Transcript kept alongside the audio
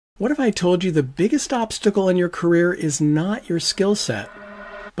What if I told you the biggest obstacle in your career is not your skill set,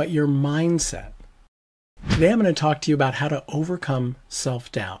 but your mindset? Today I'm going to talk to you about how to overcome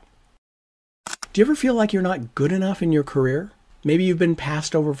self-doubt. Do you ever feel like you're not good enough in your career? Maybe you've been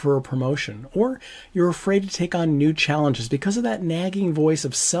passed over for a promotion, or you're afraid to take on new challenges because of that nagging voice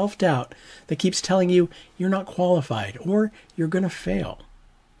of self-doubt that keeps telling you you're not qualified or you're going to fail.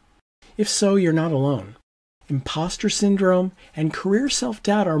 If so, you're not alone. Imposter syndrome and career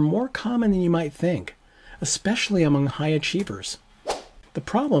self-doubt are more common than you might think, especially among high achievers. The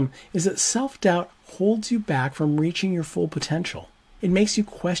problem is that self-doubt holds you back from reaching your full potential. It makes you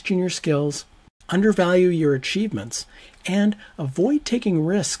question your skills, undervalue your achievements, and avoid taking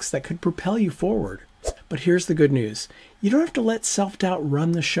risks that could propel you forward. But here's the good news. You don't have to let self-doubt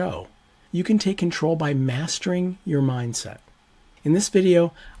run the show. You can take control by mastering your mindset. In this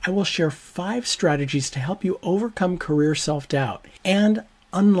video, I will share 5 strategies to help you overcome career self-doubt and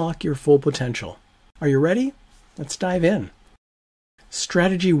unlock your full potential. Are you ready? Let's dive in.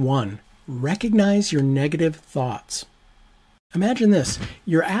 Strategy 1. Recognize your negative thoughts. Imagine this.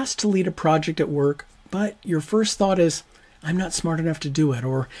 You're asked to lead a project at work, but your first thought is, I'm not smart enough to do it,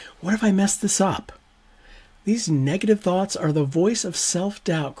 or what if I mess this up? These negative thoughts are the voice of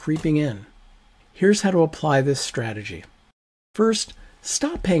self-doubt creeping in. Here's how to apply this strategy. First,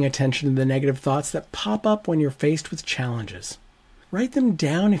 stop paying attention to the negative thoughts that pop up when you're faced with challenges. Write them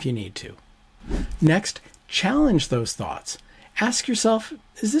down if you need to. Next, challenge those thoughts. Ask yourself,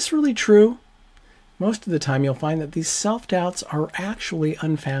 is this really true? Most of the time you'll find that these self-doubts are actually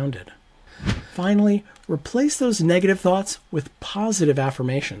unfounded. Finally, replace those negative thoughts with positive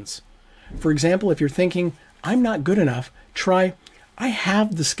affirmations. For example, if you're thinking, I'm not good enough, try, I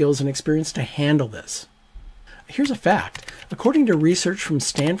have the skills and experience to handle this. Here's a fact. According to research from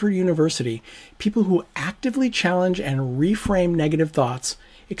Stanford University, people who actively challenge and reframe negative thoughts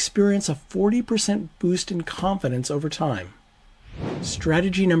experience a 40% boost in confidence over time.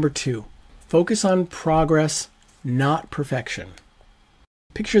 Strategy number 2. Focus on progress, not perfection.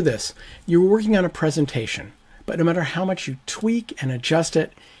 Picture this. You're working on a presentation, but no matter how much you tweak and adjust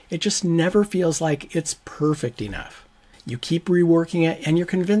it, it just never feels like it's perfect enough. You keep reworking it, and you're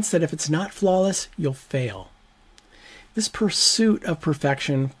convinced that if it's not flawless, you'll fail. This pursuit of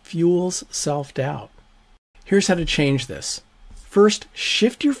perfection fuels self-doubt. Here's how to change this. First,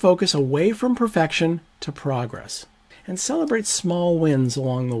 shift your focus away from perfection to progress, and celebrate small wins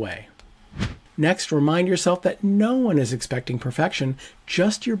along the way. Next, remind yourself that no one is expecting perfection,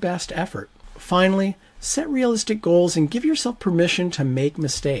 just your best effort. Finally, set realistic goals and give yourself permission to make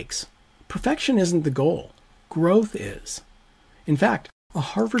mistakes. Perfection isn't the goal. Growth is. In fact, a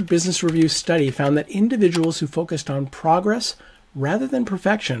Harvard Business Review study found that individuals who focused on progress rather than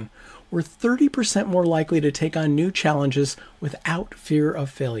perfection were 30% more likely to take on new challenges without fear of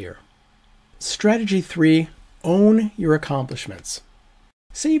failure. Strategy 3. Own your accomplishments.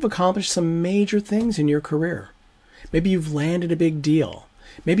 Say you've accomplished some major things in your career. Maybe you've landed a big deal.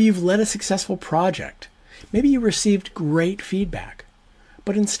 Maybe you've led a successful project. Maybe you received great feedback.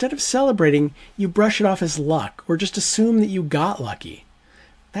 But instead of celebrating, you brush it off as luck or just assume that you got lucky.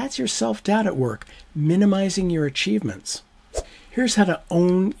 That's your self-doubt at work, minimizing your achievements. Here's how to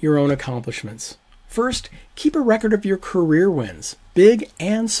own your own accomplishments. First, keep a record of your career wins, big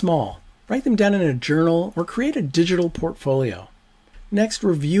and small. Write them down in a journal or create a digital portfolio. Next,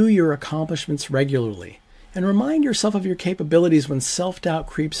 review your accomplishments regularly and remind yourself of your capabilities when self-doubt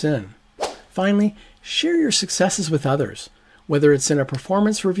creeps in. Finally, share your successes with others. Whether it's in a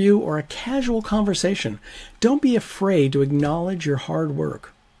performance review or a casual conversation, don't be afraid to acknowledge your hard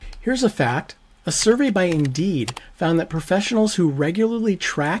work. Here's a fact. A survey by Indeed found that professionals who regularly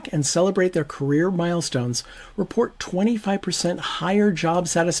track and celebrate their career milestones report 25% higher job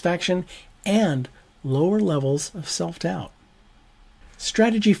satisfaction and lower levels of self-doubt.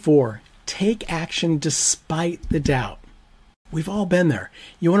 Strategy 4. Take action despite the doubt. We've all been there.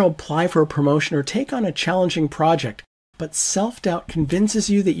 You want to apply for a promotion or take on a challenging project, but self-doubt convinces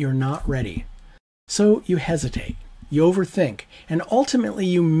you that you're not ready. So you hesitate. You overthink, and ultimately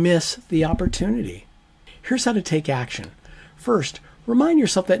you miss the opportunity. Here's how to take action. First, remind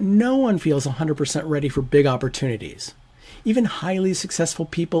yourself that no one feels 100% ready for big opportunities. Even highly successful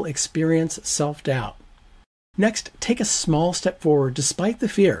people experience self-doubt. Next, take a small step forward despite the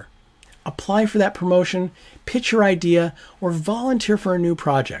fear. Apply for that promotion, pitch your idea, or volunteer for a new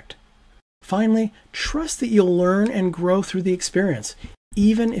project. Finally, trust that you'll learn and grow through the experience,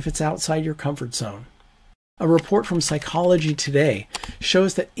 even if it's outside your comfort zone. A report from Psychology Today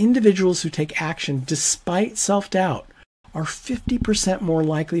shows that individuals who take action despite self-doubt are 50% more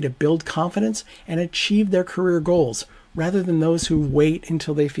likely to build confidence and achieve their career goals, rather than those who wait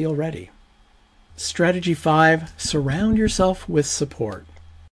until they feel ready. Strategy 5, surround yourself with support.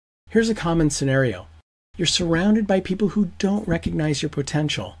 Here's a common scenario. You're surrounded by people who don't recognize your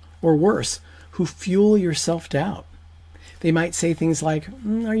potential, or worse, who fuel your self-doubt. They might say things like,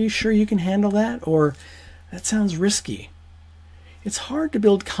 "Are you sure you can handle that?" Or, "That sounds risky." It's hard to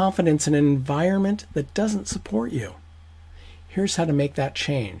build confidence in an environment that doesn't support you. Here's how to make that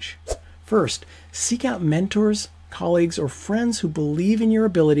change. First, seek out mentors, colleagues, or friends who believe in your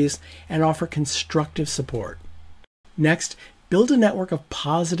abilities and offer constructive support. Next, build a network of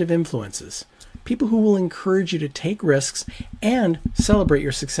positive influences, people who will encourage you to take risks and celebrate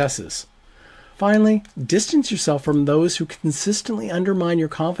your successes. Finally, distance yourself from those who consistently undermine your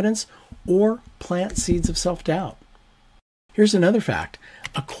confidence or plant seeds of self-doubt. Here's another fact.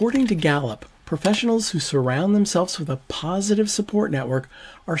 According to Gallup, professionals who surround themselves with a positive support network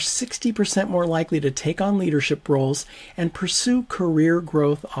are 60% more likely to take on leadership roles and pursue career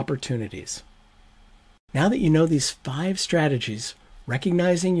growth opportunities. Now that you know these 5 strategies,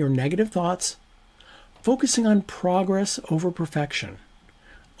 recognizing your negative thoughts, focusing on progress over perfection,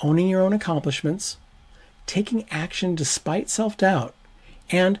 owning your own accomplishments, taking action despite self-doubt,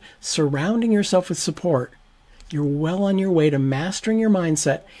 and surrounding yourself with support, you're well on your way to mastering your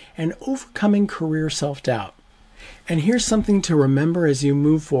mindset and overcoming career self-doubt. And here's something to remember as you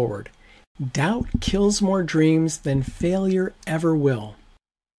move forward. Doubt kills more dreams than failure ever will.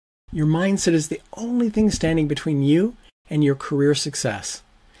 Your mindset is the only thing standing between you and your career success,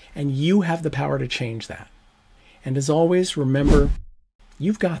 and you have the power to change that. And as always, remember,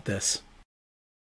 you've got this.